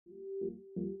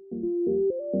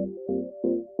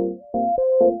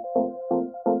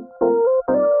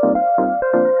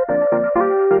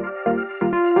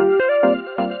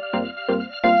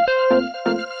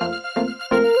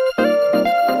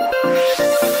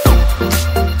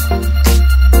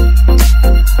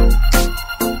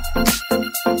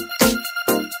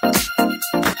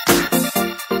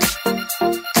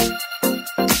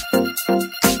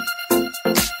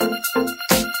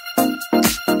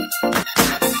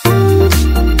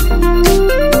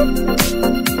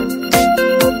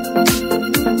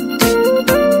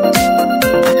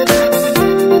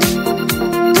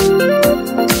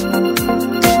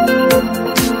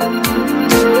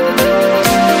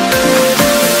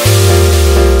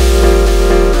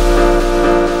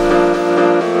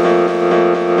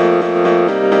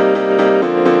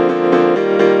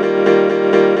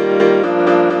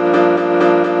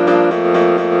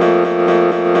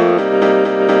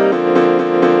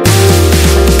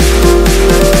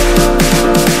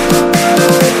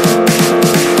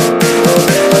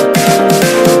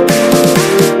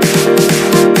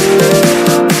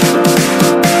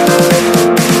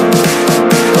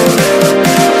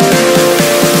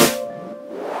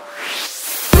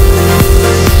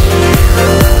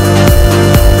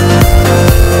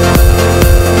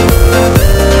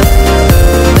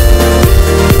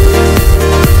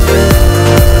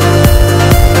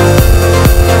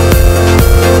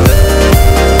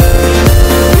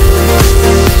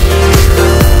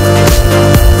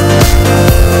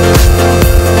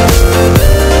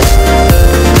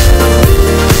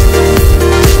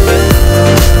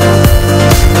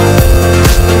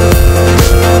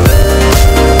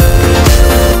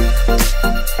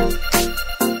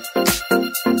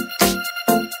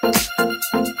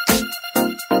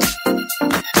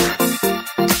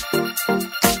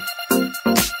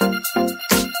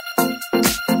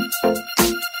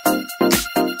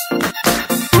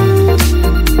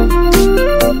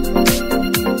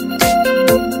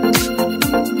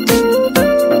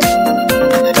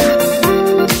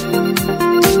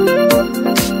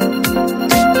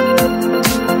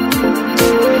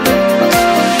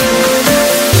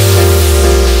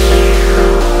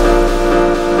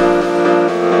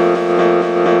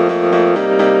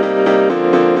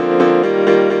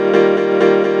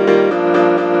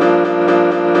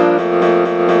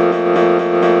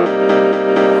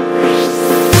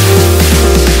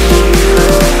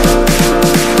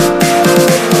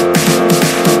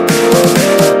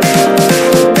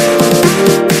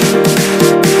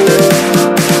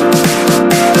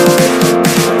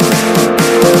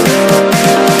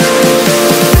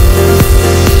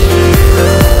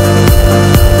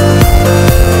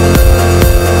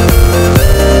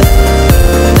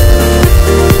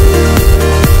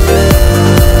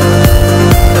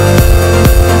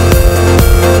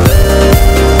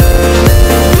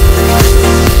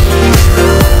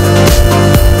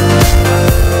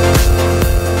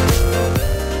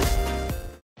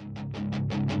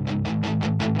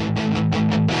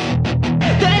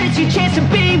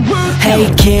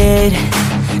Hey kid,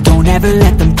 don't ever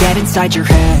let them get inside your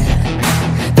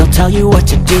head. They'll tell you what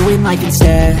to do in life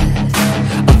instead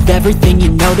of everything you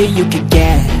know that you could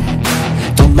get.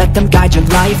 Don't let them guide your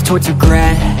life towards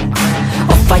regret.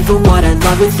 I'll fight for what I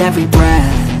love with every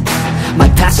breath. My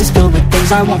past is filled with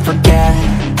things I won't forget.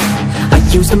 I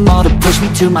use them all to push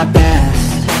me to my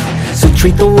best. So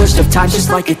treat the worst of times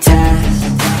just like a test.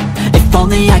 If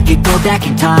only I could go back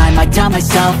in time, I'd tell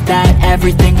myself that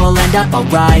everything will end up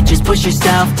alright. Just push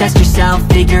yourself, test yourself,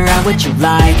 figure out what you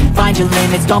like, and find your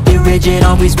limits, don't be rigid,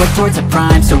 always work towards a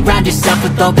prime. Surround yourself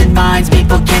with open minds,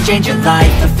 people can change your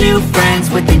life. A few friends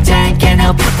with intent can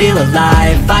help you feel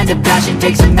alive. Find a passion,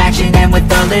 take some action, and with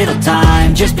a little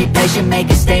time, just be patient, make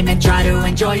a statement, try to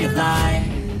enjoy your life.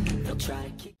 They'll try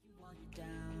to kick you while you're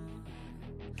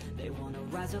down. They wanna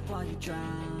rise up while you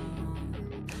drown.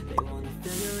 They wanna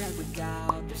fill your head with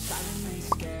doubt. They're silently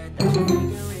scared that you'll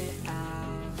figure it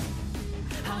out.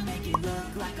 I'll make it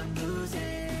look like I'm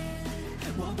losing,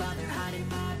 won't bother hiding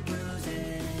my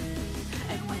bruises.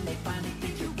 And when they finally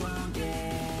think you're wounded,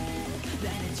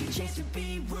 then it's your chance to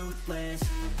be ruthless.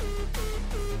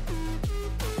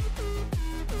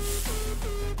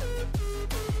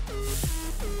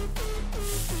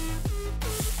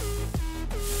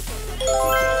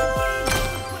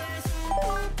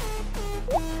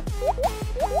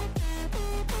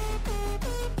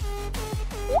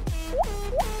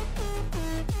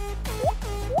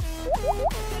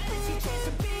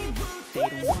 They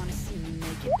don't wanna see me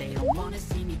make it, they don't wanna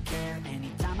see me care.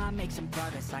 Anytime I make some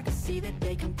progress, I can see that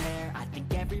they compare. I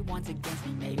think everyone's against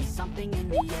me, maybe something in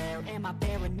the air. Am I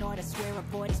paranoid? I swear a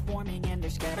void is forming and they're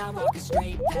scared I walk a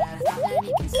straight path. Not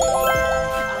many can say that.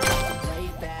 I like to play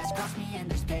fast, cross me and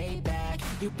there's payback.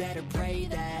 You better pray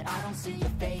that I don't see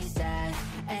your face at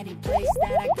any place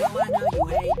that I go. I know you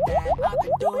hate that. I've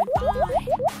been doing fine,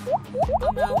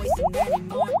 I'm not wasting any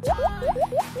more time.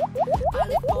 I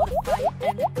live for the fight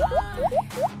and the climb,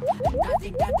 and I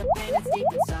think that the pain that's deep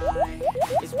inside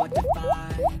is what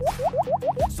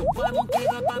defines. So I won't give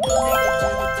up, I'm gonna make it to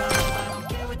the top. I don't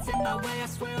care what's in my way, I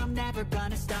swear I'm never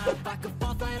gonna stop. I could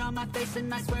fall flat on my face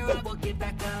and I swear I will get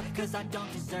back up, cause I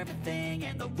don't deserve a thing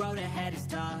and the road ahead is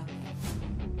tough.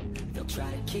 They'll try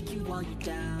to kick you while you're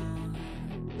down.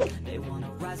 They wanna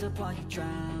rise up while you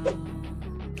drown.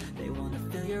 They wanna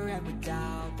fill your head with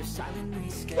doubt. They're silently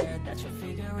scared that you'll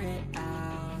figure it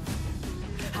out.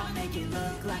 I'll make it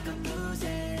look like I'm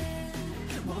losing,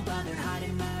 won't bother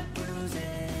hiding my bruises.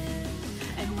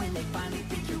 And when they finally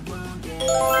think you're wounded,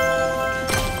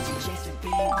 it's your chance to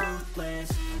be ruthless.